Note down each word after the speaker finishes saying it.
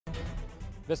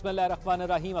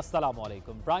बिस्मिल्लाहिर्रहमानिर्रहीम, अस्सलामु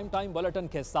अलैकुम। प्राइम टाइम बुलेटिन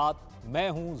के साथ मैं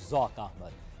हूं ज़ौक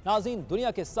अहमद। नाज़रीन,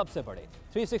 दुनिया के सबसे बड़े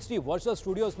 360 वर्चुअल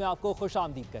स्टूडियोज़ में आपको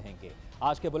खुशामदीद कहेंगे।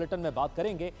 आज के बुलेटिन में बात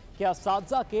करेंगे कि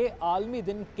असातिज़ा के आलमी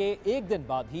दिन के एक दिन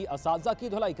बाद ही असातिज़ा की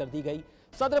धुलाई कर दी गई।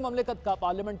 सदर ममलिकत का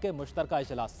पार्लियामेंट के मुश्तरका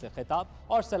इजलास से खिताब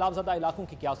और सैलाबज़दा इलाकों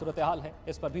की क्या सूरत हाल है,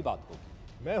 इस पर भी बात होगी।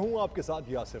 मैं हूं आपके साथ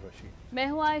यासिर रशीद। मैं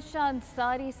हूं आयशा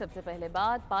अंसारी। सबसे पहले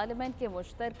बात पार्लियामेंट के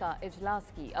मुश्तरका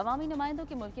इजलास की। अवामी नुमाइंदों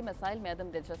के मुल्की मसाइल में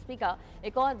अदम दिलचस्पी का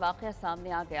एक और वाक़या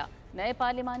सामने आ गया। नए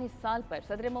पार्लिमानी साल पर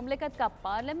सदर मुमलिकत का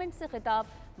पार्लियामेंट से खिताब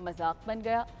मजाक बन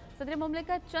गया। सदर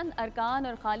मुमलिकत चंद अरकान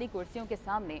और खाली कुर्सियों के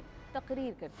सामने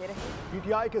तकरीर करते रहे।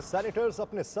 PTI के सेनेटर्स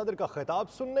अपने सदर का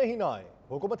खिताब सुनने ही ना आए।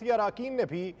 हुकूमती अराकीन ने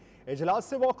भी इजलास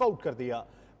से वॉकआउट कर दिया।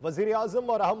 वज़ीर आज़म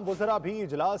और अहम वज़रा भी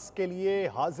इजलास के लिए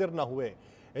हाजिर न हुए।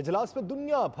 इजलास में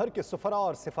दुनिया भर के सफरा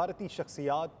और सिफारती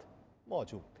शख्सियात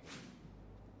मौजूद थी।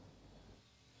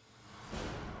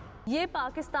 ये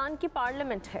पाकिस्तान की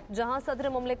पार्लियामेंट है जहां सदर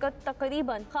मुमलिकत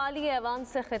तकरीबन खाली ऐवान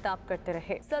से खिताब करते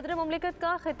रहे। सदर मुमलिकत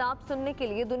का खिताब सुनने के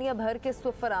लिए दुनिया भर के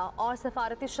सफरा और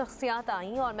सफारती शख्सियात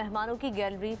आईं और मेहमानों की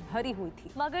गैलरी भरी हुई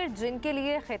थी, मगर जिनके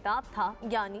लिए खिताब था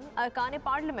यानी अरकान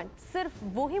पार्लियामेंट, सिर्फ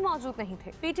वो ही मौजूद नहीं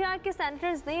थे। PTI के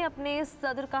सेनेटर्स ने अपने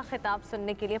सदर का खिताब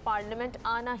सुनने के लिए पार्लियामेंट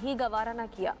आना ही गवारा न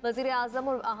किया। वज़ीर आज़म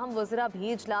और अहम वज़रा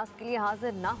भी इजलास के लिए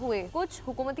हाजिर न हुए। कुछ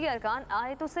हुकूमती अरकान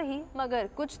आए तो सही, मगर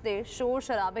कुछ देर शोर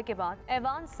शराबे के बाद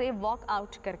ऐवान से वॉक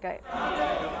आउट कर गए।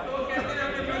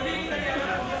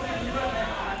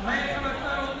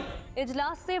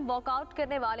 इजलास से वॉकआउट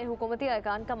करने वाले हुकूमती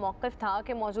अरकान का मौक़िफ़ था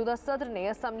कि मौजूदा सदर ने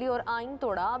असम्बली और आइन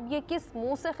तोड़ा, अब ये किस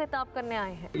मुंह से खिताब करने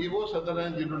आए हैं। ये वो सदर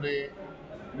हैं जिन्होंने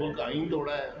मुल्क आइन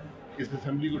तोड़ा है, इस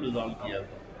असम्बली को डिसॉल्व किया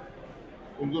था।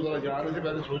 उनको जरा जाने से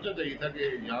पहले सोचना चाहिए था कि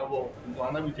यहाँ वो उनको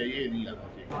आना भी चाहिए, नहीं आना चाहिए।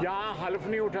 यहाँ हल्फ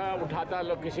नहीं उठाता,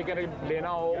 किसी का लेना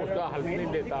हो उसका हल्फ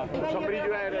नहीं लेता। समरी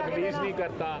जो है रिलीज नहीं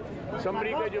करता।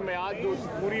 समरी का जो मियाद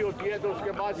पूरी होती है तो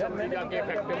उसके बाद समरी जाके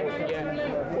इफेक्टिव होती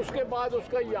है, उसके बाद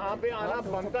उसका यहाँ पे आना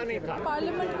बनता नहीं था।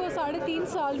 पार्लियामेंट को 3.5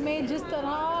 साल में जिस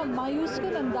तरह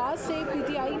मायूसकुन अंदाज से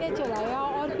PTI ने चलाया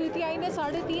और PTI ने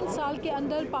 3.5 साल के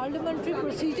अंदर पार्लियामेंट्री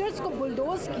प्रोसीजर्स को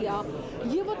बुलडोज किया,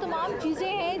 ये वो तमाम चीज़ें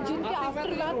हैं जिनके आफ्टर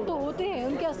तो होते हैं,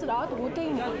 उनके असरात होते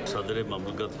हैं। सदर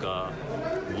ममलिकत का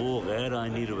वो गैर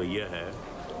आइनी रवैया है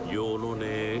जो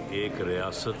उन्होंने एक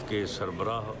रियासत के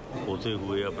सरबराह होते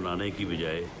हुए अपनाने की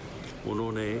बजाय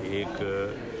उन्होंने एक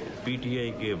PTI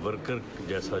के वर्कर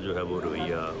जैसा जो है वो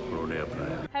रवैया उन्होंने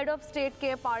अपनाया। हेड ऑफ स्टेट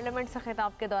के पार्लियामेंट से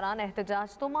खिताब के दौरान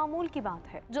एहतजाज तो मामूल की बात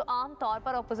है, जो आम तौर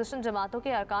पर अपोजिशन जमातों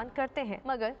के अरकान करते हैं,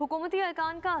 मगर हुकूमती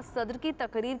अरकान का सदर की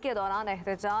तकरीर के दौरान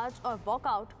एहतजाज और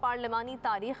वॉकआउट पार्लियामानी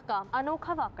तारीख का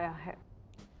अनोखा वाक़या है।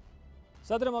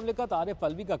 सदर ममलिकत आरिफ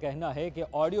अलवी का कहना है कि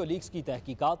ऑडियो लीक्स की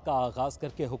तहकीकात का आगाज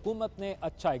करके हुकूमत ने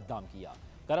अच्छा इकदाम किया।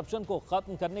 करप्शन को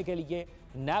ख़त्म करने के लिए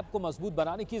नैब को मजबूत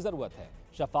बनाने की ज़रूरत है।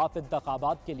 शफाफ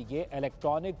इंतखाबात के लिए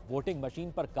इलेक्ट्रॉनिक वोटिंग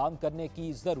मशीन पर काम करने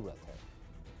की ज़रूरत है।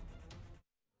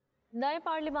 नए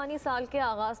पार्लिमानी साल के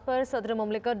आगाज पर सदर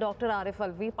मुमलिकत डॉक्टर आरिफ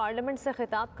अलवी पार्लियामेंट से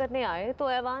खिताब करने आए तो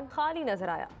ऐवान खाली नजर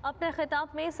आया। अपने खिताब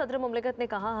में सदर मुमलिकत ने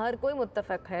कहा, हर कोई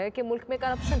मुत्तफिक है कि मुल्क में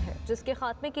करप्शन है, जिसके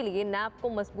खात्मे के लिए नैब को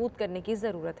मजबूत करने की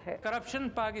जरूरत है। करप्शन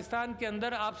पाकिस्तान के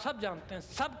अंदर आप सब जानते हैं,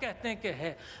 सब कहते हैं कि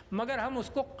है, मगर हम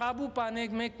उसको काबू पाने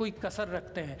में कोई कसर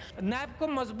रखते हैं। नैब को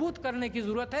मजबूत करने की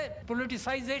जरूरत है,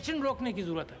 पोलिटिसाइजेशन रोकने की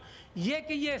जरूरत है। ये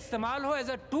कि ये इस्तेमाल हो एज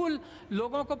ए टूल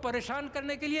लोगों को परेशान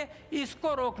करने के लिए,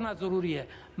 इसको रोकना ज़रूरी है।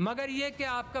 मगर ये कि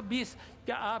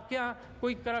क्या आपके यहाँ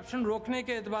कोई करप्शन रोकने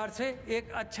के एतबार से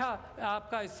एक अच्छा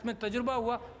आपका इसमें तजुर्बा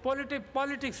हुआ,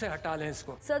 पॉलिटिक्स से हटा लें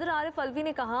इसको। सदर आरिफ अलवी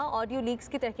ने कहा, ऑडियो लीक्स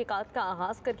की तहकीकात का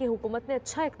आगाज करके हुकूमत ने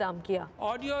अच्छा इकदाम किया।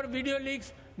 ऑडियो और वीडियो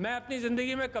लीक्स मैं अपनी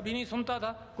ज़िंदगी में कभी नहीं सुनता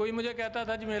था। कोई मुझे कहता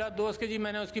था जी मेरा दोस्त के जी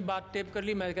मैंने उसकी बात टेप कर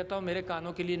ली, मैं कहता हूँ मेरे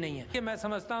कानों के लिए नहीं है। ये मैं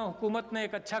समझता हूँ हुकूमत ने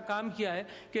एक अच्छा काम किया है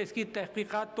कि इसकी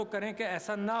तहकीकात तो करें कि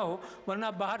ऐसा ना हो,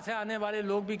 वरना बाहर से आने वाले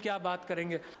लोग भी क्या बात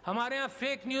करेंगे। हमारे यहाँ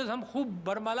फेक न्यूज़ हम खूब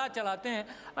बरमला चलाते हैं।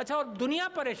 अच्छा, और दुनिया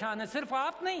परेशान है, सिर्फ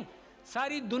आप नहीं,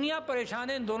 सारी दुनिया परेशान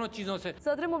है इन दोनों चीज़ों से।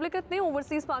 सदर मुमलिकत ने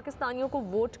ओवरसीज पाकिस्तानियों को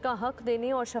वोट का हक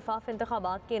देने और शफाफ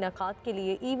इंतखाबात के इनेकाद के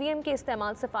लिए EVM के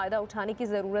इस्तेमाल से फ़ायदा उठाने की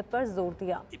ज़रूरत पर जोर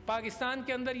दिया। पाकिस्तान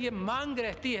के अंदर ये मांग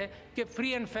रहती है कि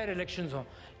फ्री एंड फेयर इलेक्शंस हों,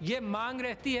 ये मांग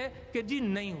रहती है कि जी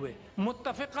नहीं हुए।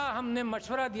 मुत्तफ़िक़ा हमने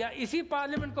मशवरा दिया, इसी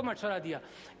पार्लियामेंट को मशवरा दिया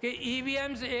कि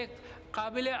EVMs एक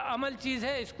काबिल अमल चीज़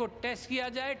है, इसको टेस्ट किया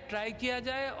जाए, ट्राई किया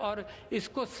जाए और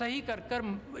इसको सही कर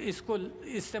इसको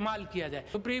इस्तेमाल किया जाए।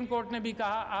 सुप्रीम कोर्ट ने भी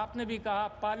कहा, आपने भी कहा,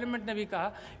 पार्लियामेंट ने भी कहा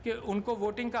कि उनको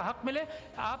वोटिंग का हक मिले।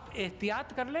 आप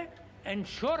एहतियात कर लें,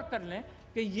 इंश्योर कर लें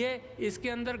کہ یہ اس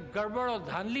کے اندر گڑبڑ اور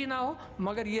دھاندلی نہ ہو،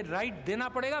 مگر یہ رائٹ دینا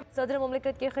پڑے گا۔ صدر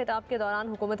مملکت کے خطاب کے دوران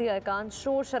حکومتی ارکان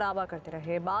شور شرابہ کرتے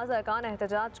رہے۔ بعض ارکان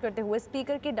احتجاج کرتے ہوئے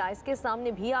اسپیکر کی ڈائس کے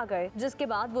سامنے بھی آ گئے، جس کے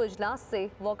بعد وہ اجلاس سے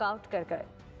واک آؤٹ کر گئے۔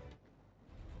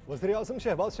 وزیر اعظم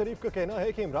شہباز شریف کا کہنا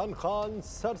ہے کہ عمران خان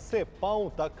سر سے پاؤں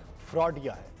تک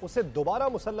فراڈیا ہے، اسے دوبارہ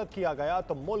مسلط کیا گیا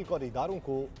تو ملک اور اداروں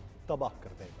کو تباہ کر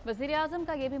دے گا۔ وزیر اعظم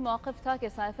کا یہ بھی موقف تھا کہ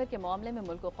سائفر کے معاملے میں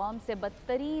ملک و قوم سے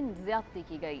بدترین زیادتی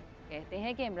کی گئی۔ کہتے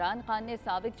ہیں کہ عمران خان نے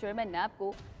سابق چیئرمین نیب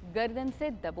کو گردن سے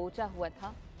دبوچا ہوا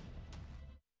تھا۔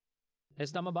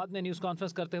 اسلام آباد میں نیوز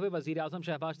کانفرنس کرتے ہوئے وزیر اعظم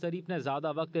شہباز شریف نے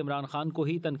زیادہ وقت عمران خان کو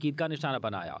ہی تنقید کا نشانہ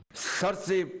بنایا۔ سر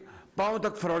سے پاؤں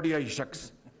تک فراڈیا یہ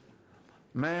شخص،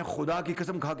 میں خدا کی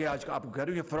قسم کھا کے آج آپ کو کہہ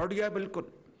رہا ہوں یہ فراڈیا ہے بالکل،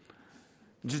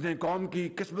 جس نے قوم کی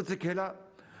قسمت سے کھیلا،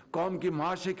 قوم کی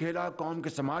معاش سے کھیلا، قوم کے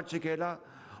سماج سے کھیلا،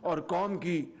 اور قوم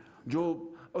کی جو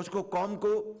اس کو قوم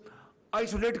کو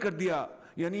آئسولیٹ کر دیا،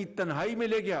 یعنی تنہائی میں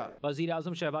لے گیا۔ وزیر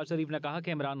اعظم شہباز شریف نے کہا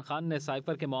کہ عمران خان نے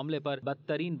سائفر کے معاملے پر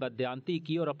بدترین بددیانتی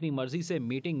کی اور اپنی مرضی سے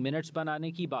میٹنگ منٹس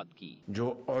بنانے کی بات کی۔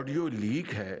 جو آڈیو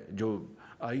لیک ہے جو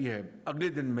آئی ہے اگلے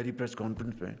دن میری پریس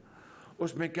کانفرنس میں،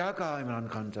 اس میں کیا کہا عمران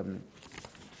خان صاحب نے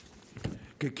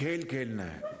کہ کھیل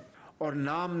کھیلنا ہے اور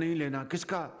نام نہیں لینا، کس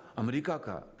کا؟ امریکہ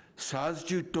کا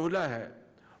سازشی ٹولہ ہے،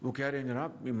 وہ کہہ رہے ہیں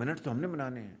جناب یہ منٹ تو ہم نے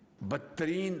بنانے ہیں۔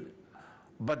 بدترین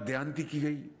بددیانتی کی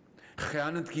گئی،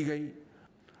 خیانت کی گئی،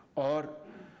 اور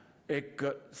ایک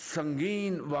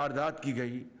سنگین واردات کی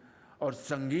گئی اور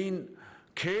سنگین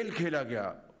کھیل کھیلا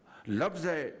گیا۔ لفظ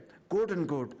ہے کوٹ ان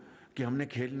کوٹ کہ ہم نے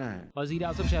کھیلنا ہے۔ وزیر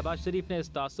اعظم شہباز شریف نے اس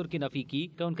تاثر کی نفی کی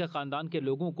کہ ان کے خاندان کے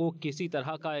لوگوں کو کسی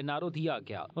طرح کا انارو دیا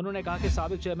گیا۔ انہوں نے کہا کہ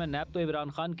سابق چیئرمین نیب تو عمران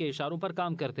خان کے اشاروں پر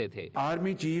کام کرتے تھے۔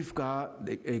 آرمی چیف کا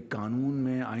ایک قانون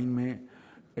میں، آئین میں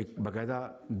ایک باقاعدہ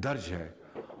درج ہے،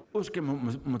 اس کے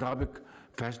مطابق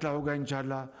فیصلہ ہوگا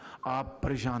انشاءاللہ، آپ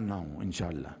پریشان نہ ہوں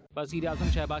انشاءاللہ۔ وزیر اعظم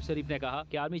شہباز شریف نے کہا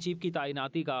کہ آرمی چیف کی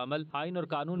تعیناتی کا عمل آئین اور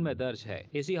قانون میں درج ہے،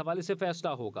 اسی حوالے سے فیصلہ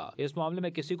ہوگا، اس معاملے میں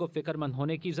کسی کو فکر مند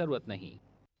ہونے کی ضرورت نہیں۔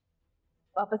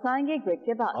 واپس آئیں گے ایک بریک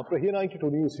کے بعد۔ آپ رہیے 92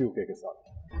 نیوز UK کے ساتھ۔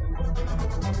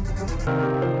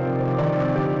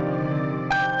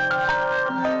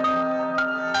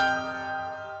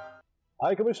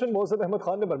 ہائی کمشنر معزز احمد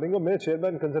خان نے برمنگھم میں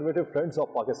chairman conservative friends of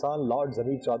Pakistan lord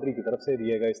ضمیر چودھری کی طرف سے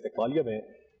دیے گئے استقبالیہ میں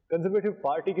کنزرویٹو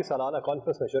پارٹی کی سالانہ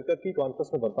کانفرنس میں شرکت کی۔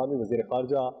 کانفرنس میں برطانوی وزیر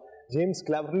خارجہ جیمز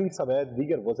کلیورلی سمیت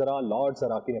دیگر وزراء، لارڈز،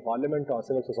 اراکین پارلیمنٹ اور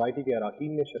سول سوسائٹی کے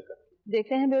اراکین نے شرکت کی۔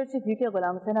 دیکھتے ہیں بیورو چیف UK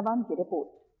غلام حسین عوام کی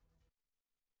رپورٹ۔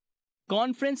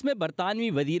 کانفرنس میں برطانوی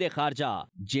وزیر خارجہ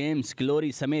جیمز کلوری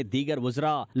سمیت دیگر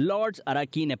وزراء، لارڈز،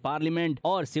 اراکین پارلیمنٹ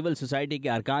اور سول سوسائٹی کے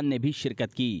ارکان نے بھی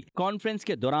شرکت کی۔ کانفرنس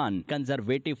کے دوران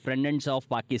کنزرویٹو فرینڈز آف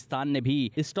پاکستان نے بھی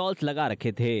اسٹالز لگا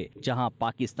رکھے تھے، جہاں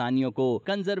پاکستانیوں کو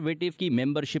کنزرویٹو کی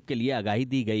ممبرشپ کے لیے آگاہی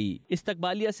دی گئی۔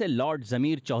 استقبالیہ سے لارڈ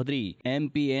ضمیر Chaudhry,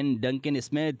 MP Duncan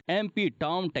Smith, MP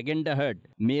Tom ٹگنڈہٹ،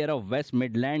 measure of waste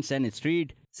Midlands and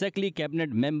street, سیکلی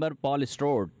cabinet member Pal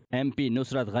اسٹروڈ، MP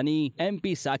Nusrat Ghani,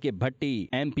 MP Saqib Bhatti,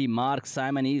 MP mark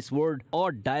Simon asset would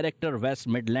اور director waste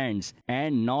Midlands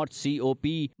and north COP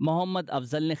محمد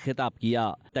افضل نے خطاب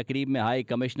کیا۔ تقریب میں high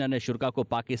commissioner نے شرکاء کو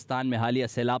پاکستان میں حالیہ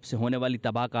سیلاب سے ہونے والی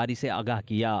تباہ کاری سے آگاہ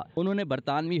کیا۔ انہوں نے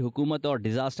برطانوی حکومت اور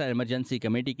ڈیزاسٹر ایمرجنسی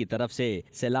کمیٹی کی طرف سے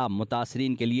سیلاب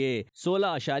متاثرین کے لیے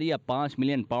 16.5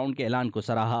 ملین پاؤنڈ کے اعلان کو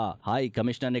سراہا۔ ہائی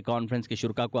کمشنر نے کانفرنس کے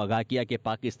شرکاء کو آگاہ کیا کہ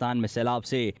پاکستان میں سیلاب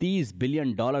سے $30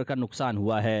 بلین کا نقصان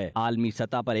ہوا ہے۔ عالمی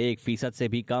سطح پر 1% سے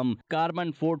بھی کم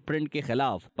کاربن فوٹ پرنٹ کے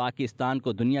خلاف پاکستان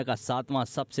کو دنیا کا 7واں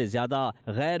سب سے زیادہ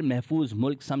غیر محفوظ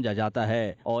ملک سمجھا جاتا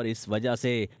ہے اور اس وجہ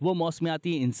سے وہ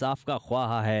موسمیاتی انصاف کا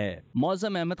خواہاں ہے۔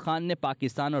 معظم احمد خان نے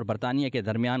پاکستان اور برطانیہ کے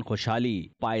درمیان خوشحالی،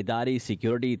 پائیداری،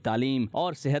 سیکیورٹی، تعلیم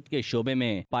اور صحت کے شعبے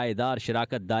میں پائیدار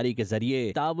شراکت داری کے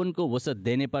ذریعے تعاون کو وسعت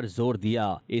دینے پر زور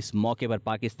دیا۔ اس موقع پر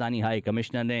پاکستانی ہائی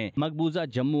کمشنر نے مقبوضہ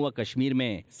جموں و کشمیر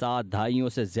میں 7 دہائیوں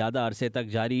سے زیادہ عرصے تک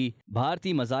جاری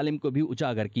بھارتی مظالم کو بھی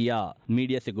اجاگر کیا۔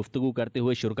 میڈیا سے گفتگو کرتے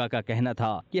ہوئے شرکاء کا کہنا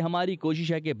تھا کہ ہماری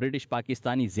کوشش ہے کہ برٹش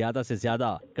پاکستانی زیادہ سے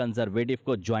زیادہ کنزرویٹو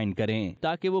کو جوائن کریں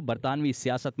تاکہ وہ برطانوی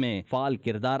سیاست میں فعال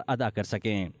کردار ادا کر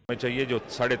سکیں۔ ہمیں چاہیے جو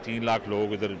 3.5 لاکھ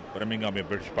لوگ ادھر برمنگھم میں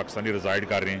برٹش پاکستانی ریزائڈ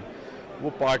کر رہے ہیں وہ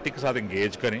پارٹی کے ساتھ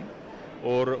انگیج کریں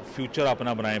اور فیوچر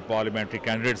اپنا بنائیں، پارلیمنٹری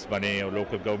کینڈیڈیٹس بنیں اور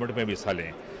لوکل گورنمنٹ میں بھی حصہ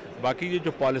لیں۔ باقی یہ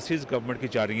جو پالیسیز گورنمنٹ کی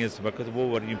چاہ رہی ہیں اس وقت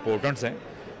وہ بڑی امپورٹنٹس ہیں،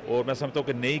 اور میں سمجھتا ہوں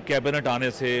کہ نئی کیبنٹ آنے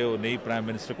سے اور نئی پرائم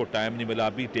منسٹر کو ٹائم نہیں ملا،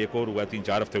 ابھی ٹیک اوور ہوا ہے،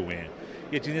 3-4 ہفتے ہوئے ہیں،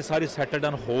 یہ چیزیں ساری سیٹل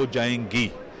ڈاؤن ہو جائیں گی۔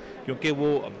 क्योंकि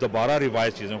वो अब दोबारा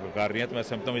रिवाइज चीज़ों को कर रही हैं, तो मैं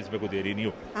समझता हूँ इसमें कोई देरी नहीं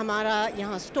हो. हमारा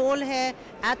यहाँ स्टॉल है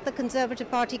at the Conservative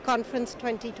Party Conference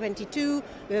 2022.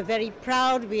 We are very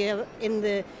proud. We are in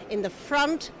the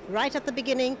front, right at the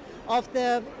beginning of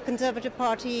the Conservative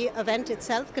Party event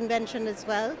itself, convention as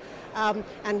well,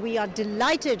 and we are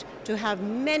delighted to have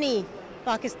many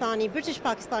British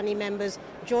Pakistani members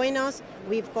join us.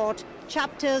 We've got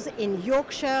chapters in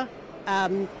Yorkshire,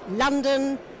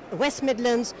 London, West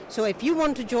Midlands, so if you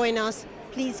want to join us,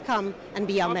 please come and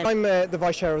be our member. I'm the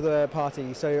vice chair of the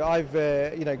party, so I've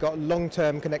got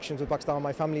long-term connections with Pakistan.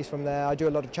 My family's from there. I do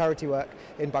a lot of charity work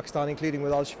in Pakistan, including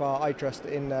with Al Shifa Eye Trust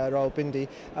in Rawalpindi.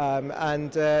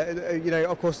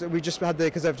 Of course, we just had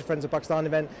the Conservative Friends of Pakistan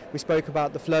event. We spoke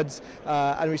about the floods,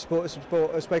 and we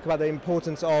spoke about the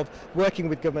importance of working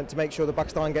with government to make sure that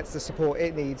Pakistan gets the support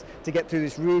it needs to get through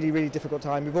this really, really difficult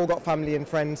time. We've all got family and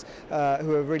friends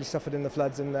who have really suffered in the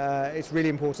floods, and it's really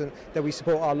important that we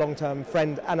support our long-term friend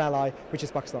and ally, which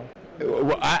is Pakistan.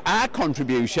 Our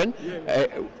contribution,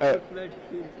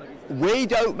 we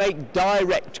don't make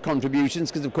direct contributions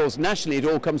because, of course, nationally it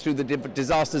all comes through the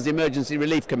Disasters Emergency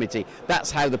Relief Committee. That's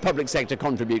how the public sector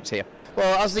contributes here.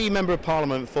 Well, as the Member of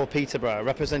Parliament for Peterborough,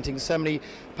 representing so many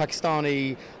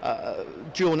Pakistani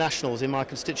dual nationals in my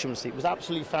constituency, it was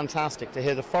absolutely fantastic to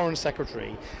hear the Foreign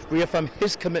Secretary reaffirm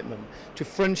his commitment to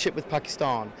friendship with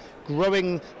Pakistan,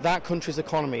 growing that country's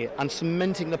economy and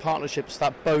cementing the partnerships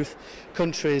that both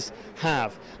countries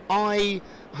have. I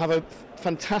have a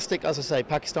fantastic, as I say,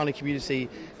 Pakistani community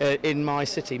in my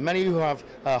city. Many who have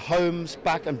homes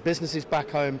back and businesses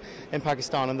back home in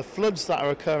Pakistan, and the floods that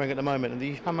are occurring at the moment and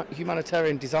the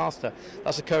humanitarian disaster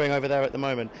that's occurring over there at the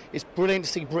moment, it's brilliant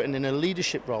to see Britain in a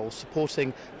leadership role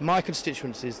supporting my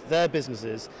constituencies, their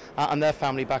businesses and their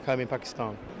family back home in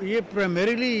Pakistan. ये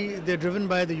primarily they're driven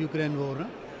by the Ukraine war, ना?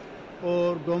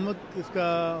 और government इसका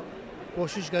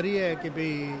कोशिश करी है कि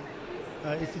भाई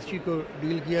इस इश्यू को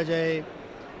डील किया जाए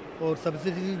और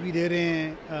सब्सिडी भी दे रहे हैं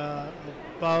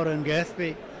पावर एंड गैस पे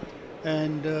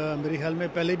एंड मेरे ख्याल में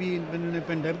पहले भी इन्होंने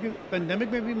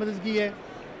पेंडेमिक में भी मदद की है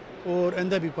और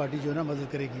आइंदा भी पार्टी जो है ना मदद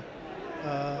करेगी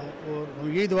और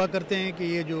हम यही दुआ करते हैं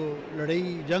कि ये जो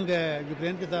लड़ाई जंग है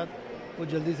यूक्रेन के साथ वो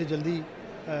जल्दी से जल्दी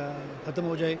ख़त्म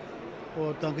हो जाए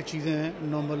और ताकि चीज़ें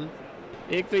नॉर्मल.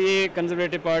 एक तो ये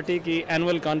कंजर्वेटिव पार्टी की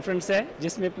एनुअल कॉन्फ्रेंस है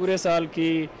जिसमें पूरे साल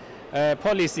की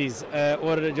पॉलिसीज़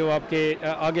और जो आपके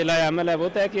आगे लाया अमल है वो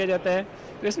तय किया जाता है.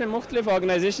 तो इसमें मुख्तलिफ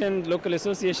ऑर्गेनाइजेशन, लोकल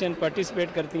एसोसिएशन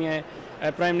पार्टिसिपेट करती हैं.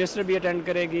 प्राइम मिनिस्टर भी अटेंड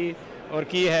करेगी और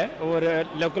की है और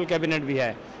लोकल कैबिनेट भी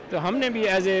है. तो हमने भी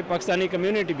एज ए पाकिस्तानी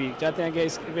कम्युनिटी भी चाहते हैं कि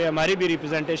इस पे हमारी भी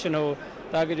रिप्रेजेंटेशन हो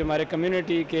ताकि जो हमारे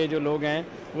कम्युनिटी के जो लोग हैं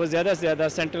वो ज़्यादा से ज़्यादा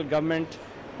सेंट्रल गवर्नमेंट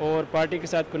और पार्टी के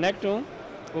साथ कनेक्ट हों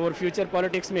और फ्यूचर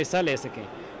पॉलिटिक्स में हिस्सा ले सकें.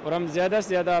 और हम ज़्यादा से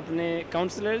ज़्यादा अपने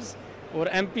काउंसलर्स और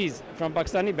MPs from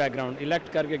Pakistani background elect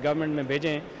करके गवर्नमेंट में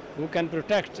भेजें who can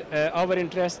protect our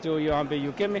interest जो यहाँ पे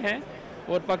यूके में हैं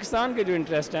और पाकिस्तान के जो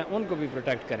इंटरेस्ट हैं उनको भी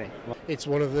प्रोटेक्ट करें. It's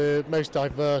one of the most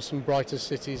diverse and brightest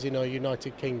cities in our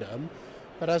United Kingdom,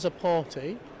 but as a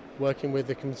party working with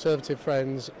the Conservative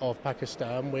Friends of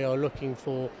Pakistan, we are looking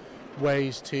for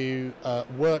ways to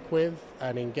work with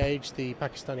and engage the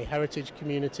Pakistani heritage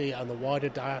community and the wider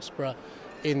diaspora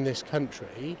in this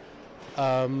country,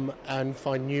 and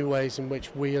find new ways in which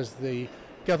we as the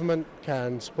government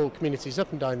can support communities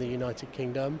up and down the United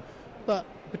Kingdom, but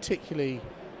particularly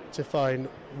to find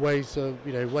ways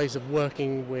of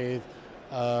working with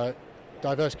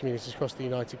diverse communities across the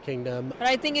United Kingdom.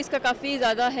 I think इसका काफ़ी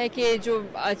ज़्यादा है कि जो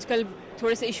आजकल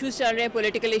थोड़े से issues चल रहे हैं,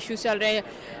 पॉलिटिकल इश्यूज चल रहे हैं,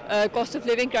 कॉस्ट ऑफ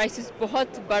लिविंग क्राइसिस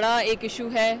बहुत बड़ा एक इशू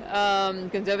है.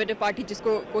 कंजर्वेटिव पार्टी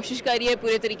जिसको कोशिश कर रही है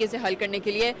पूरे तरीके से हल करने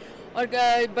के लिए और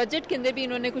बजट के अंदर भी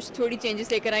इन्होंने कुछ थोड़ी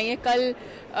चेंजेस लेकर आई हैं. कल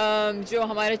जो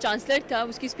हमारा चांसलर था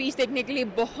उसकी स्पीच देखने के लिए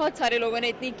बहुत सारे लोगों ने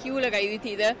इतनी क्यू लगाई हुई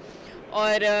थी इधर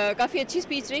और काफ़ी अच्छी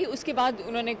स्पीच रही. उसके बाद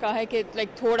उन्होंने कहा है कि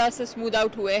थोड़ा सा स्मूथ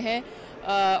आउट हुए हैं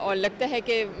और लगता है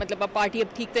कि मतलब अब पार्टी अब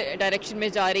ठीक डायरेक्शन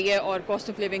में जा रही है और कॉस्ट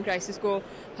ऑफ लिविंग क्राइसिस को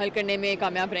हल करने में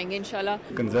कामयाब रहेंगे इंशाल्लाह.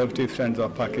 कंजर्वेटिव फ्रेंड्स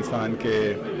ऑफ पाकिस्तान के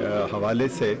हवाले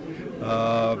से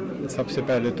सबसे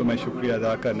पहले तो मैं शुक्रिया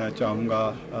अदा करना चाहूँगा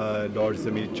लॉर्ड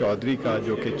ज़मीर चौधरी का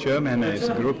जो कि चेयरमैन है इस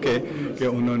ग्रुप के, कि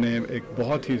उन्होंने एक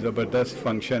बहुत ही ज़बरदस्त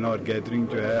फंक्शन और गैदरिंग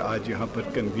जो है आज यहाँ पर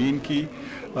कन्वीन की,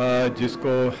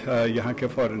 जिसको यहाँ के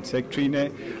फॉरेन सेक्रेटरी ने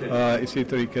इसी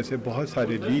तरीके से बहुत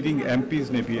सारे लीडिंग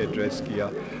एमपीज़ ने भी एड्रेस किया.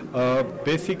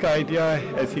 बेसिक आइडिया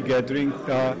ऐसी गैदरिंग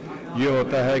का ये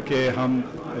होता है कि हम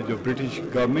जो ब्रिटिश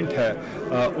गवर्नमेंट है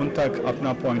उन तक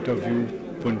अपना point of view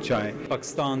पहुँचाएँ.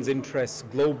 Pakistan's interests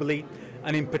globally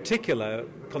and in particular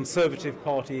Conservative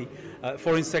Party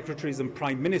Foreign secretaries and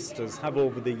prime ministers have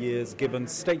over the years given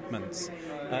statements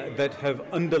that have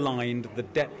underlined the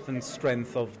depth and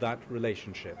strength of that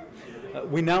relationship.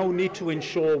 We now need to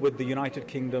ensure with the United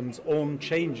Kingdom's own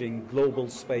changing global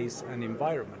space and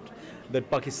environment that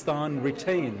Pakistan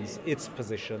retains its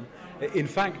position. In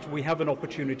fact, we have an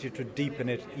opportunity to deepen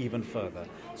it even further.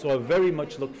 So I very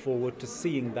much look forward to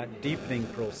seeing that deepening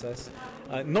process,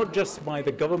 not just by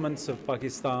the governments of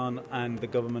Pakistan and the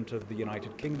government of the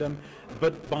United Kingdom,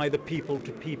 but by the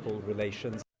people-to-people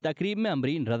relations. तकरीब में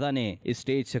अमरीन रजा ने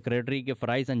state secretary के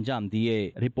फराइज अंजाम दिए।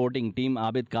 Reporting team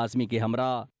Abid Qasmi के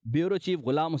हमरा, bureau chief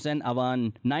Ghulam Hussain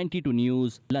Awan, 92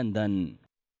 news, London.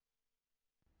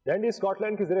 डंडी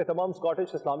Scotland के ज़रिए तमाम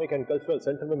Scottish Islamic and cultural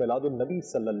centre में मिलादुन नबी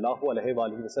सल्लल्लाहु अलैहि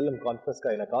वसल्लम कॉन्फ्रेंस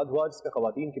का इनेकाद हुआ, जिसमें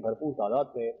ख़वातीन की भरपूर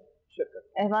तादाद में शिरकत।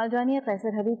 अहवाल जानिए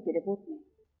कैसर हबीब की रिपोर्ट में।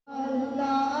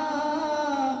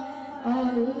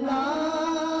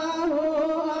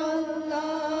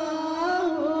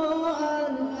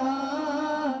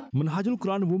 मनहाजुल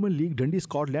कुरान वुमेन लीग डंडी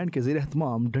स्कॉटलैंड के ज़ेर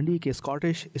एहतमाम डंडी के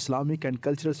Scottish Islamic and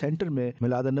cultural centre में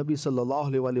मिलाद नबी सल्लल्लाहु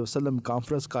अलैहि वसल्लम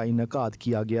कॉन्फ्रेंस का इनेकाद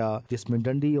किया गया, जिसमें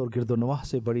डंडी और गिरदोनवाह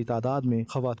से बड़ी तादाद में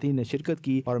ख़वातीन ने शिरकत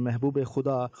की और महबूब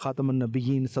खुदा खातमुन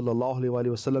नबिय्यीन सल्लल्लाहु अलैहि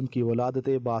वसल्लम की वलादत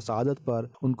बासआदत पर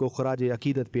उनको खराज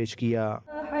अकीदत पेश किया।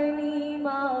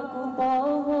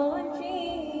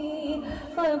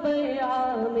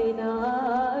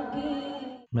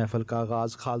 महफिल का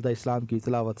आगाज खालदा इस्लाम की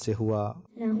तिलावत से हुआ।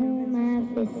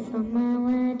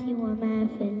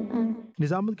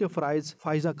 निजामत के फ़राइज़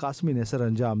फ़ाइज़ा कासमी ने सर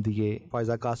अंजाम दिए।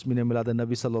 फ़ाइज़ा कासमी ने मिलाद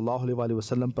नबी सल्लल्लाहु अलैहि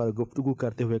वसल्लम पर गुफ्तगू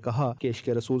करते हुए कहा कि इश्क़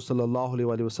रसूल सल्लल्लाहु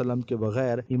अलैहि वसल्लम के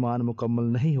बगैर ईमान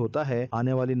मुकम्मल नहीं होता है।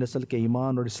 आने वाली नस्ल के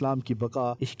ईमान और इस्लाम की बका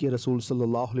इश्क़ रसूल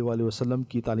सल्लल्लाहु अलैहि वसल्लम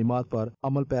की तालीमात पर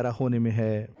अमल पैरा होने में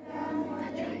है।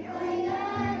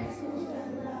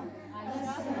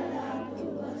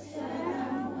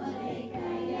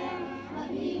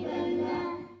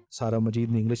 सारा मजीद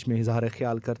ने इंग्लिश में इजहार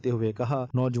ख्याल करते हुए कहा,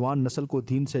 नौजवान नस्ल को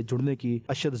दीन से जुड़ने की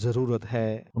अशद ज़रूरत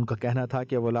है। उनका कहना था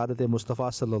कि वलादत मुस्तफ़ा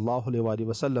सल्लल्लाहु अलैहि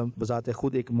वसल्लम बज़ाते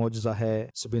खुद एक मौजज़ा है।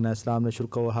 सबीना इस्लाम ने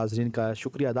शुरका व हाज़रीन का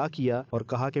शुक्रिया अदा किया और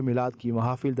कहा कि मिलाद की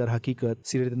महफिल दर हकीकत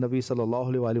सीरत नबी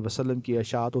सल्लल्लाहु अलैहि वसल्लम की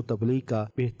अशात व तबलीग का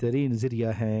बेहतरीन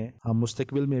ज़रिया है। हम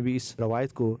मुस्तक़बिल में भी इस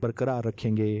रवायत को बरकरार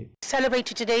रखेंगे।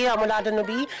 Celebrated today our Milad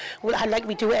an-Nabi like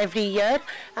we do every year,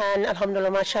 and alhamdulillah,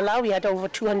 mashallah, we had over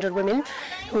 200 women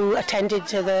who attended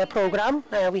to the program.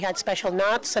 We had special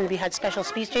naats and we had special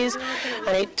speeches,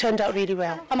 and it turned out really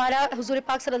well. हमारा हुजूर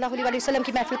पाक सल्लल्लाहु अलैहि वसल्लम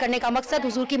की महफिल करने का मकसद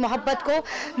हुजूर की मोहब्बत को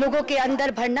लोगों के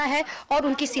अंदर भरना है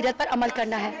और उनकी सीरत पर अमल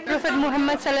करना है। प्रॉफेट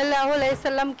मोहम्मद सल्लल्लाहु अलैहि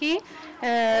वसल्लम की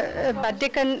বার্থডে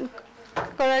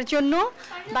করার জন্য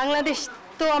বাংলাদেশ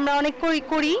তো আমরা অনেক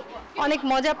করি অনেক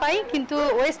মজা পাই, কিন্তু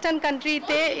ওয়েস্টার্ন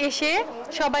কান্ট্রিতে এসে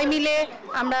সবাই মিলে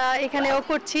আমরা এখানেও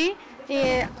করছি,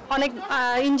 অনেক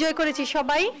এনজয় করেছি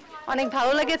সবাই, অনেক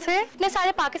ভালো লেগেছে। इतने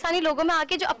सारे पाकिस्तानी लोगों में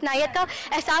आके जो अपनायत का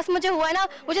एहसास मुझे हुआ है ना,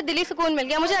 मुझे दिली सुकून मिल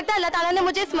गया। मुझे लगता है अल्लाह ताला ने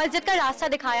मुझे इस मस्जिद का रास्ता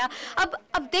दिखाया।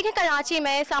 अब देखें, कराची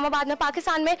में, इस्लामाबाद में,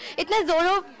 पाकिस्तान में इतने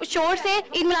ज़ोरों शोर से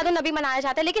ईद मिलादुन नबी मनाया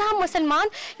जाता है, लेकिन हम मुसलमान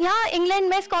यहाँ इंग्लैंड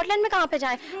में, स्कॉटलैंड में कहाँ पे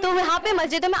जाएँ? तो यहाँ पे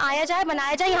मस्जिदों में आया जाए,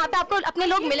 बनाया जाए। यहाँ पे आपको अपने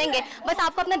लोग मिलेंगे, बस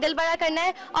आपको अपना दिल बड़ा करना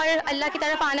है और अल्लाह की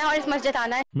तरफ आना है और इस मस्जिद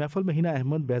आना है। महफिल में हिना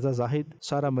अहमद, बैजा जाहिद,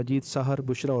 सारा मजीद, सहर,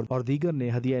 बुशरा और दीगर ने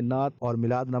हदिया नात और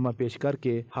मिलादनामा पेश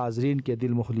करके हाजरीन के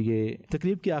दिल मोह लिए।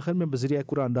 तकरीब के आखिर में बज़रिया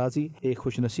कुरान अंदाजी एक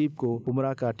खुश नसीब को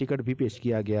उमरा का टिकट भी पेश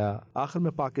किया गया। आखिर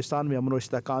में पाकिस्तान में अमन और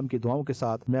इस्तेहकाम की दुआओं के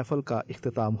साथ महफिल का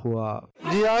इख्तिताम हुआ।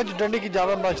 जी, आज डंडी की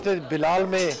जामा मस्जिद बिलाल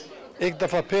में एक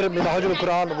दफ़ा फिर मिलादुल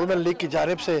कुरान वुमेन लीग की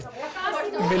जानिब से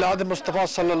मिलाद मुस्तफ़ा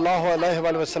सल्लल्लाहु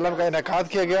अलैहि वसल्लम का इनेकाद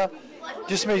किया गया,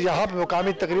 जिसमें यहाँ पे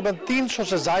मुकामी तकरीबन 300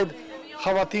 से ज़ायद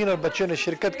ख़वातीन और बच्चों ने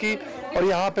शिरकत की और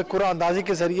यहाँ पे कुरान अंदाजी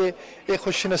के ज़रिए एक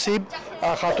खुश नसीब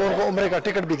खातून को उम्रे का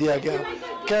टिकट भी दिया गया।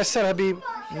 कैसर हबीब,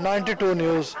 92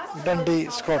 न्यूज़, डंडी,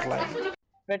 स्कॉटलैंड।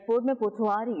 रेडफोर्ड में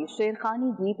पोठवारी,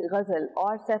 शेरखानी गीत, गज़ल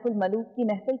और सैफुल मलूक की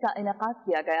महफिल का इनेकाद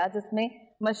किया गया, जिसमें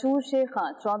मशहूर शेर खां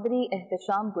चौधरी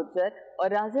एहतशाम गुज्जर और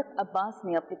राज़िक अब्बास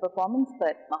ने अपनी परफॉर्मेंस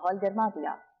पर माहौल गरमा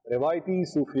दिया। रिवायती,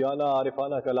 सूफियाना,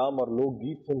 आरिफाना कलाम और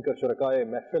लोकगीत सुनकर शुरकाए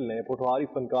महफिल ने पोठवारी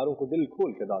फनकारों को दिल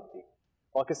खोल के दाद दी।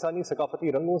 पाकिस्तानी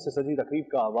सकाफती रंगों से सजी तकरीब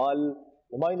का अहवाल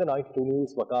नुमाइंदा 92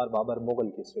 न्यूज़ वकार बाबर मुगल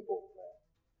की इस रिपोर्ट में।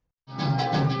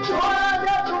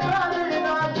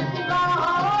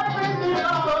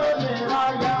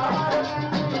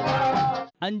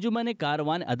 अंजुमन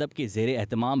कारवान अदब के ज़ेरे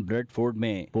एहतमाम ब्रेडफोर्ड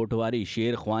में पोटवारी,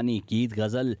 शेर ख्वानी, गीत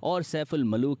गजल और सैफुल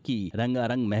मलूक की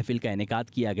रंगारंग महफिल का इनेकाद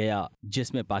किया गया,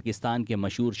 जिसमें पाकिस्तान के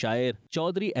मशहूर शायर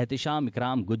चौधरी एहतिशाम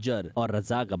इकराम गुज्जर और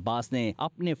रज़ाक अब्बास ने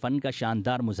अपने फन का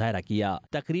शानदार मुजाहरा किया।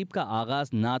 तकरीब का आगाज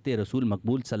नाते रसूल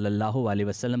मकबूल सल्लल्लाहु अलैहि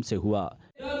वसल्लम से हुआ।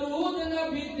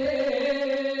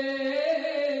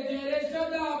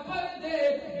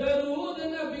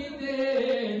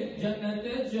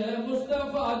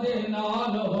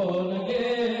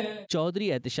 चौधरी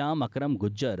एहतिशाम अकरम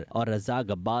गुज्जर और रज़ाक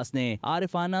अब्बास ने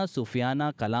आरिफाना सूफियाना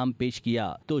कलाम पेश किया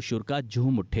तो शुरका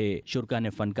झूम उठे। शुरका ने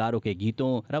फनकारों के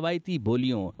गीतों, रवायती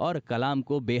बोलियों और कलाम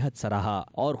को बेहद सराहा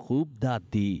और खूब दाद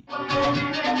दी।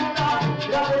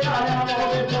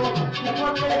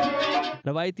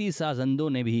 रवायती साजंदों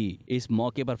ने भी इस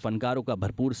मौके पर फनकारों का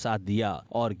भरपूर साथ दिया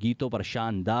और गीतों पर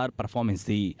शानदार परफॉर्मेंस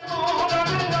दी।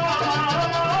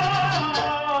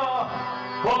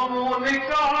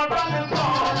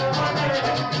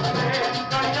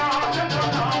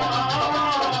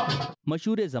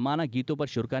 मशहूर ज़माना गीतों पर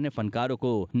शुरका ने फनकारों को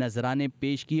नजराने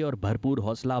पेश किए और भरपूर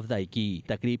हौसला अफजाई की।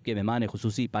 तकरीब के मेहमान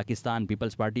खुसूसी पाकिस्तान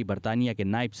पीपल्स पार्टी बरतानिया के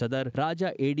नायब सदर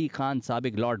राजा एडी खान,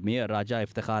 साबिक लॉर्ड मेयर राजा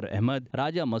इफ्तिखार अहमद,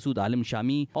 राजा मसूद आलम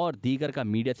शामी और दीगर का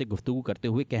मीडिया से गुफ्तगू करते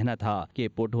हुए कहना था कि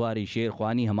पोटवारी, शेर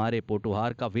ख्वानी हमारे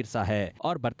पोटोहार का विरसा है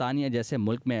और बरतानिया जैसे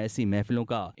मुल्क में ऐसी महफिलों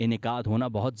का इनेकाद होना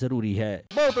बहुत जरूरी है।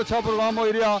 बहुत अच्छा प्रोग्राम हो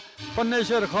रहा, फन्ने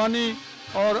शेर खानी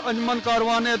और अंजुमन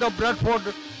कारवान अदब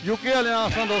ब्रेडफोर्ड यूके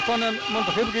वाले दोस्तों ने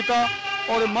मुंतखब किया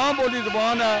और माँ बोली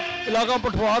ज़बान है, इलाका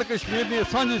पठवार कश्मीर की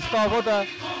सांझी सकाफत है।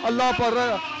 अल्लाह पर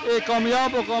एक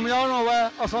कामयाब हुआ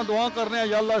है, असा दुआ करने हैं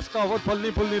या अल्लाह इस सकाफत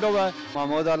फलनी फुलनी रहा है।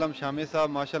 महमूद आलम शामी साहब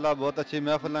माशाल्लाह बहुत अच्छी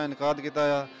महफिल का इनकाद किया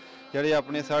है, जी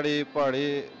अपनी साड़ी पहाड़ी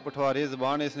पठवारी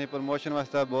ज़बान इसने प्रमोशन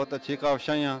वास्ते बहुत अच्छी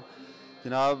काविशां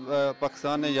जनाब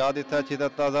पाकिस्तान ने याद इतना अच्छी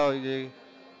ताज़ा हो गई।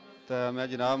 तो मैं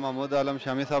जनाब महमूद आलम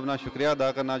शामी साहब का शुक्रिया अदा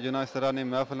करना जिन्होंने इस तरह की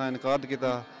महफिल का इनकाद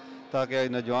किया ताकि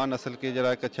नौजवान नस्ल की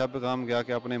जरा एक अच्छा पैगाम गया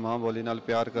कि अपनी माँ बोली नाल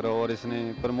प्यार करो और इसने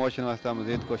प्रमोशन वास्ते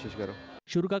मजीद कोशिश करो।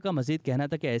 शुरका का मजीद कहना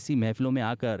था कि ऐसी महफिलों में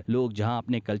आकर लोग जहां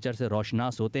अपने कल्चर से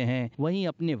रोशनास होते हैं, वहीं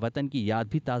अपने वतन की याद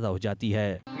भी ताज़ा हो जाती है।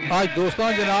 आज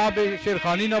दोस्तों जनाब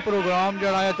शेरखानी ना प्रोग्राम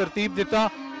जरा तरतीब दिता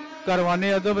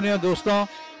करवाने अदब ने दोस्तों,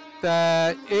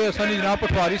 ये असानी जनाब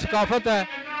पठवारी सकाफत है,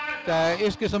 तो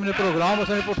इस किस्म के प्रोग्राम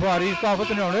असानी पठवारी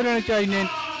सकाफत ने होने रहने चाहिए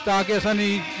ताकि असानी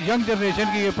यंग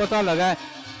जनरेशन की ये पता लगा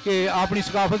कि अपनी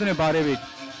सकाफत ने बारे में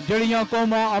जड़ियाँ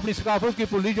कौमां अपनी सकाफत की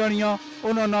भुली जानियाँ,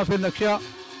 उन्होंने फिर नक्शा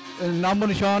नामो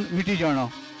निशान मिटी जाना।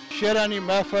 शेरानी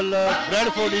महफल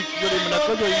ब्रेडफोर्ड जी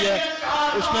मुनक़द हुई है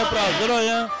उसमें पर हाजिर होए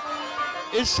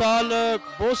हैं। इस साल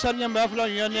बहुत सारिया महफल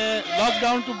हुई ने,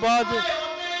 लॉकडाउन तो बाद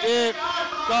ये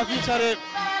काफ़ी सारे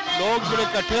लोग जो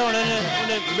इकट्ठे होने ने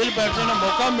उन्हें मिल बैठने का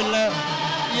मौका मिलना है।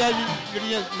 यह जी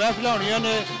महफल होनिया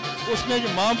ने उसमें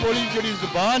जो माँ बोली जी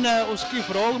ज़बान है उसकी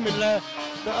फ़रोग मिलना है।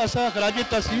 तो असा खराजी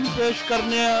तहसीन पेश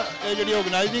करने जी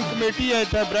ऑर्गेनाइजिंग कमेटी है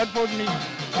इतना ब्रेडफोर्ड ने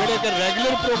जोड़े के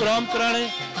रेगुलर प्रोग्राम कराने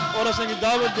और असा की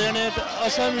दावत देने, तो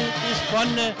असा भी इस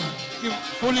फन ने की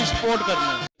फुली सपोर्ट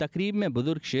करना। तकरीब में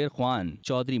बुजुर्ग शेर ख्वान,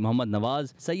 चौधरी मोहम्मद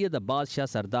नवाज, सैयद अब्बास शाह,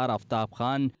 सरदार आफ्ताब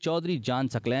खान, चौधरी जान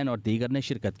सकलैन और दीगर ने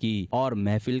शिरकत की और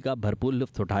महफिल का भरपूर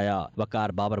लुत्फ उठाया।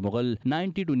 वकार Babar Mughal,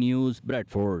 92 news,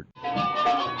 Bradford.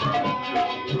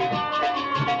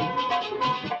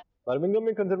 Birmingham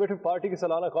में कंजर्वेटिव पार्टी की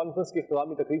सालाना कॉन्फ्रेंस की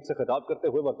इख्तितामी तकरीब से खिताब करते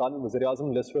हुए बरतानवी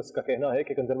वज़ीर-ए-आज़म लिज़ ट्रस का कहना है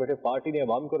कि कंजर्वेटिव पार्टी ने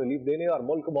अवाम को रिलीफ देने और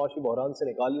मुल्क को मुआशी बहरान से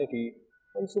निकालने की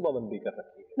मनसूबाबंदी कर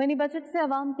रखी है। मिनी बजट से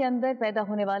अवाम के अंदर पैदा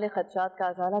होने वाले खदशात का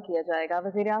अजाला किया जाएगा।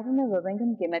 वज़ीर-ए-आज़म ने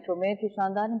बर्मिंघम के मेट्रो मेयर के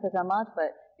शानदार इंतजामात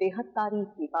पर बेहद तारीफ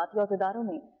की। पार्टी और इदारों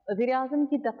ने वज़ीर-ए-आज़म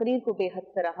की तकरीर को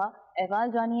बेहद सराहा।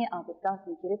 अहवाल जानिए आबिद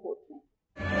कासमी की रिपोर्ट में।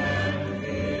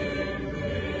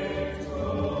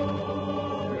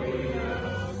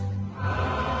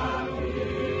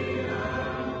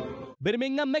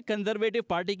 बर्मिंघम में कंजर्वेटिव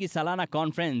पार्टी की सालाना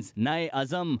कॉन्फ्रेंस नए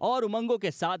अज़म और उमंगों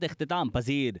के साथ इख्तिताम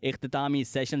पजीर। इख्तितामी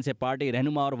सेशन से पार्टी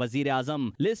रहनुमा और वजीर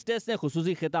आजम लिज़ ट्रस ने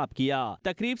खुसूसी खिताब किया।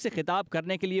 तकरीब से खिताब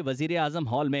करने के लिए वजीर आजम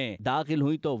हॉल में दाखिल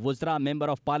हुई तो वुज़रा, मेंबर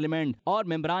ऑफ पार्लियामेंट और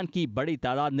मेंबरान की बड़ी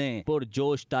तादाद ने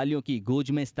पुरजोश तालियों की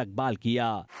गूंज में इस्तकबाल किया।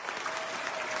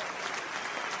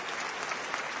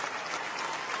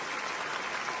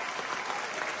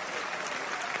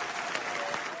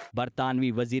 बरतानवी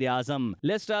वजीर आजम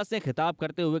लिज़ ट्रस ने खिताब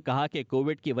करते हुए कहा कि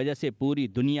कोविड की वजह से पूरी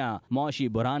दुनिया मौशी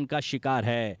बुरहान का शिकार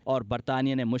है और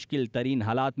बरतानिया ने मुश्किल तरीन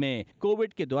हालात में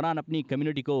कोविड के दौरान अपनी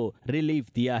कम्युनिटी को रिलीफ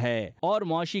दिया है और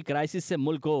मौशी क्राइसिस से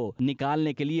मुल्क को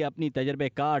निकालने के लिए अपनी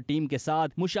तजर्बेकार टीम के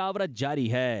साथ मुशावरत जारी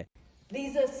है।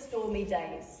 These are stormy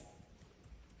days.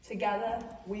 Together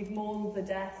we've mourned the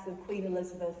death of Queen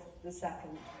Elizabeth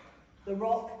II. the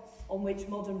rock on which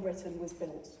modern Britain was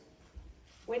built.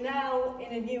 We're now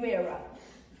in a new era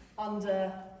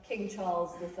under King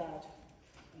Charles III.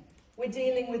 We're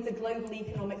dealing with the global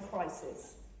economic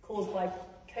crisis caused by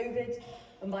COVID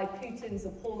and by Putin's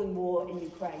appalling war in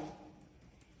Ukraine.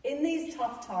 In these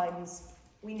tough times,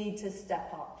 we need to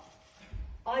step up.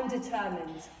 I'm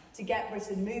determined to get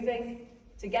Britain moving,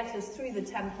 to get us through the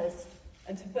tempest,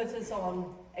 and to put us on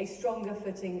a stronger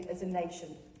footing as a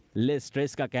nation. Liz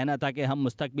trace का कहना था कि हम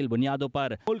मुस्तकबिल बुनियादों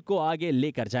पर मुल्क को आगे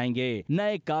लेकर जाएंगे,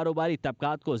 नए कारोबारी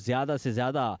तबकात को ज्यादा से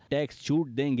ज्यादा टैक्स छूट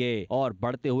देंगे और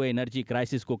बढ़ते हुए एनर्जी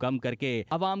क्राइसिस को कम करके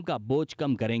अवाम का बोझ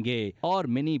कम करेंगे और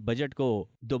मिनी बजट को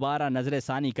दोबारा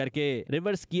नजरसानी करके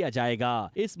रिवर्स किया जाएगा।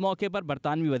 इस मौके पर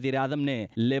बरतानवी वजीर आजम ने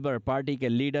लेबर पार्टी के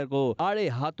लीडर को आड़े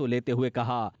हाथों लेते हुए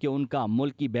कहा कि उनका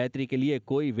मुल्क की बेहतरी के लिए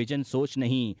कोई विजन सोच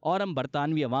नहीं और हम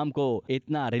बरतानवी अवाम को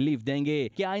इतना रिलीफ देंगे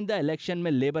कि आइंदा इलेक्शन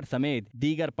में लेबर समेत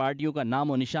दीगर पार्टियों का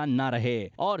नामो निशान ना रहे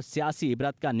और सियासी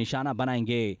इबरत का निशाना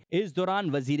बनाएंगे। इस दौरान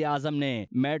वजीर आजम ने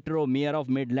metro mayor of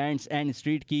Midlands and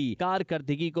street की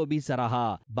कारकर्दगी को भी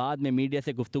सराहा। बाद में मीडिया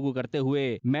से गुफ्तगू करते हुए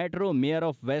metro mayor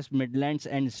of waste Midlands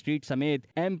and street समेत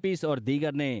एमपीस और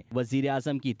दीगर ने वजीर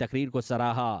आजम की तकरीर को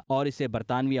सराहा और इसे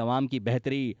बरतानवी अवाम की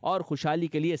बेहतरी और खुशहाली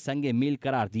के लिए संगे मील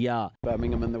करार दिया।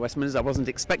 Birmingham and the West Midlands, I wasn't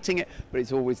expecting it, but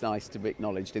it's always nice to be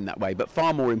acknowledged in that way. But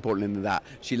far more important than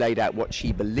that, she laid out what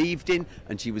she believed in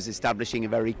and she was establishing a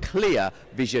very clear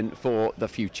vision for the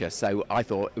future. So I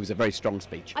thought it was a very strong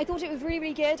speech. I thought it was really,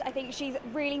 really good. I think she's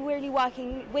really, really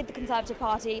working with the Conservative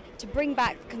Party to bring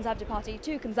back the Conservative Party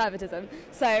to conservatism.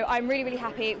 So I'm really, really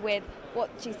happy with what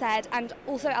she said. And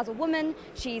also as a woman,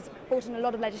 she's brought in a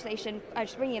lot of legislation,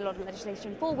 she's bringing in a lot of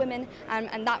legislation for women,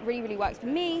 and that really, really works for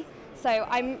me. So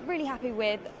I'm really happy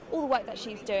with all the work that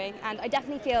she's doing, and I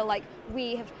definitely feel like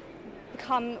we have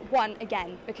become one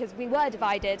again because we were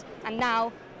divided, and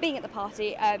now being at the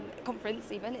party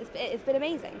conference even, it's been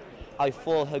amazing. I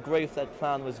thought her growth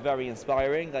plan was very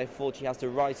inspiring. I thought she has the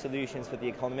right solutions for the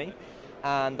economy.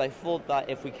 And I thought that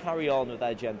if we carry on with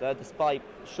that agenda, despite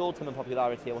short-term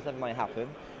unpopularity or whatever might happen,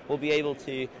 we'll be able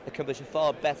to accomplish a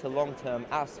far better long-term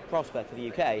prospect for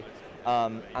the UK.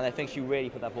 And I think she really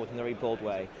put that forward in a very bold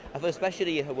way. I thought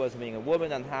especially her words of being a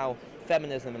woman and how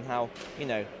feminism and how, you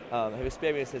know, her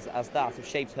experiences as that have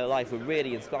shaped her life were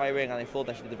really inspiring, and I thought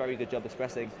that she did a very good job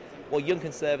expressing what young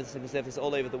conservatives and conservatives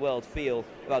all over the world feel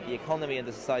about the economy and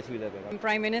the society we live in.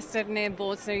 Prime minister ने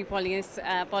बहुत सारी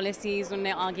policies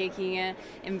उन्हें आगे की हैं,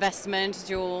 investment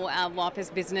जो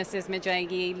वापस businesses में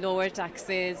जाएगी, लोअर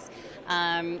टैक्सेस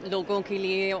लोगों के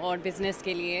लिए और बिजनेस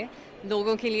के लिए।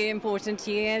 लोगों के लिए इम्पोर्टेंट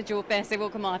ये है जो पैसे वो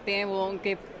कमाते हैं वो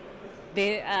उनके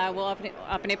वो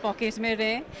अपने पॉकेट में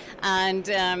रहे एंड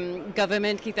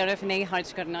गवर्नमेंट की तरफ नहीं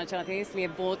खर्च करना चाहते, इसलिए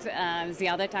बहुत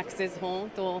ज़्यादा टैक्सेस हों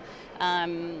तो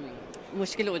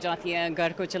मुश्किल हो जाती है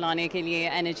घर को चलाने के लिए,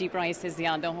 एनर्जी प्राइसेस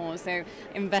ज़्यादा हों। सो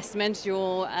इन्वेस्टमेंट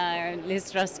जो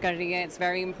लिज ट्रस्ट कर रही है, it's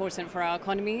very important for our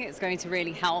economy, it's going to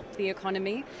really help the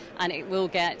economy and it will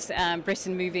get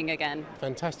Britain moving again.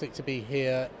 Fantastic to be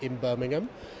here in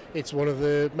Birmingham. It's one of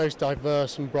the most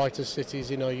diverse and brightest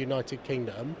cities in our United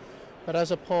Kingdom. But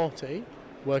as a party,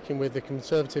 working with the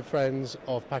Conservative Friends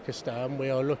of Pakistan, we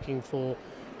are looking for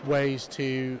ways to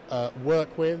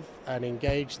work with and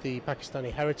engage the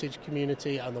Pakistani heritage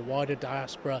community and the wider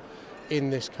diaspora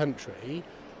in this country,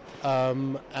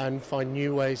 and find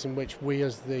new ways in which we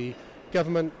as the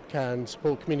government can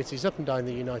support communities up and down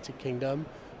the United Kingdom,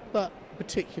 but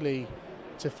particularly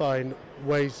to find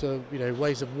ways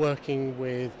of working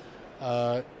with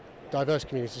diverse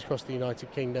communities across the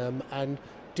United Kingdom and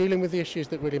dealing with the issues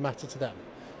that really matter to them.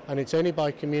 And it's only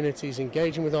by communities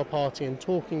engaging with our party and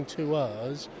talking to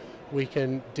us we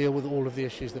can deal with all of the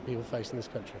issues that people face in this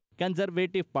country.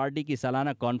 Conservative party की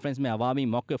सालाना conference में अवामी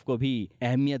मौक़िफ़ को भी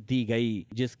अहमियत दी गई,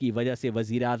 जिसकी वजह से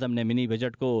वजीर आजम ने मिनी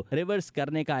बजट को रिवर्स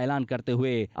करने का ऐलान करते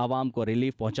हुए अवाम को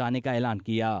रिलीफ पहुंचाने का ऐलान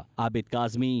किया। आबिद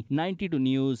काज़मी, 92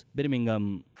 न्यूज़,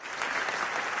 बिर्मिंघम।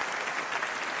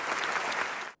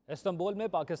 इस्तांबुल में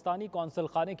पाकिस्तानी कौंसल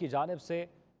खाने की जानिब से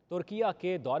तुर्किया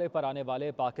के दौरे पर आने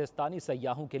वाले पाकिस्तानी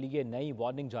सयाहों के लिए नई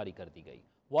वार्निंग जारी कर दी गई।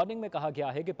 वार्निंग में कहा गया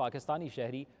है कि पाकिस्तानी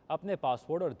शहरी अपने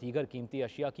पासपोर्ट और दीगर कीमती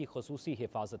अशिया की खसूसी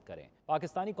हिफाजत करें।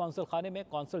 पाकिस्तानी कौंसल खाने में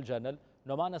कौंसल जनरल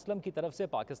नुमान असलम की तरफ से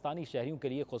पाकिस्तानी शहरियों के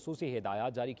लिए खसूसी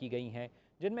हिदायत जारी की गई हैं,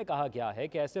 जिनमें कहा गया है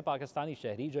कि ऐसे पाकिस्तानी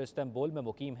शहरी जो इस्तांबुल में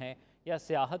मुकीम हैं या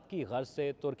सियाहत की गर्ज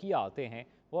से तुर्किया आते हैं,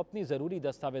 वो अपनी ज़रूरी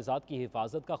दस्तावेज़ात की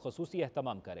हिफाजत का खसूसी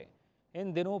एहतमाम करें।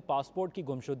 इन दिनों पासपोर्ट की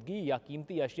गुमशुदगी या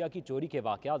कीमती अशिया की चोरी के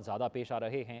वाक़यात ज़्यादा पेश आ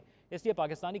रहे हैं, इसलिए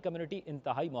पाकिस्तानी कम्युनिटी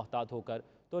इंतहाई मोहतात होकर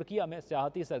तुर्किया में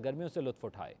सियाहती सरगर्मियों से लुत्फ़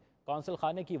उठाए। कौंसल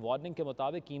खाने की वार्निंग के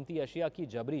मुताबिक कीमती अशिया की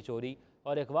जबरी चोरी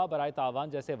और अगवा बराए तावान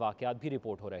जैसे वाक़यात भी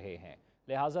रिपोर्ट हो रहे हैं।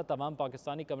 लिहाजा तमाम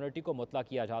पाकिस्तानी कम्युनिटी को मुतला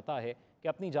किया जाता है कि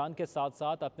अपनी जान के साथ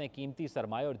साथ अपने कीमती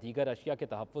सरमाए और दीगर अशिया के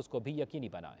तहफ़्फ़ुज़ को भी यकीनी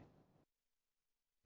बनाएं।